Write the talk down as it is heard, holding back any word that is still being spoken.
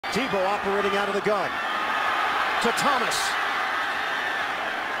Tebow operating out of the gun to Thomas.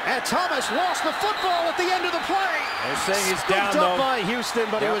 And Thomas lost the football at the end of the play. They're saying he's down, though. Up though. by Houston,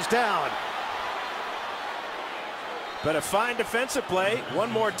 but he was down. But a fine defensive play. One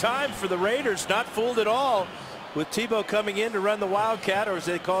more time for the Raiders. Not fooled at all with Tebow coming in to run the Wildcat, or as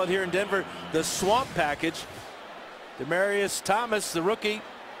they call it here in Denver, the swamp package. Demaryius Thomas, the rookie.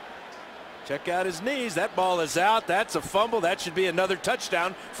 Check out his knees. That ball is out. That's a fumble. That should be another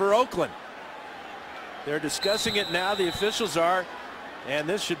touchdown for Oakland. They're discussing it now, the officials are, and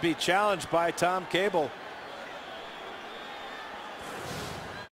this should be challenged by Tom Cable.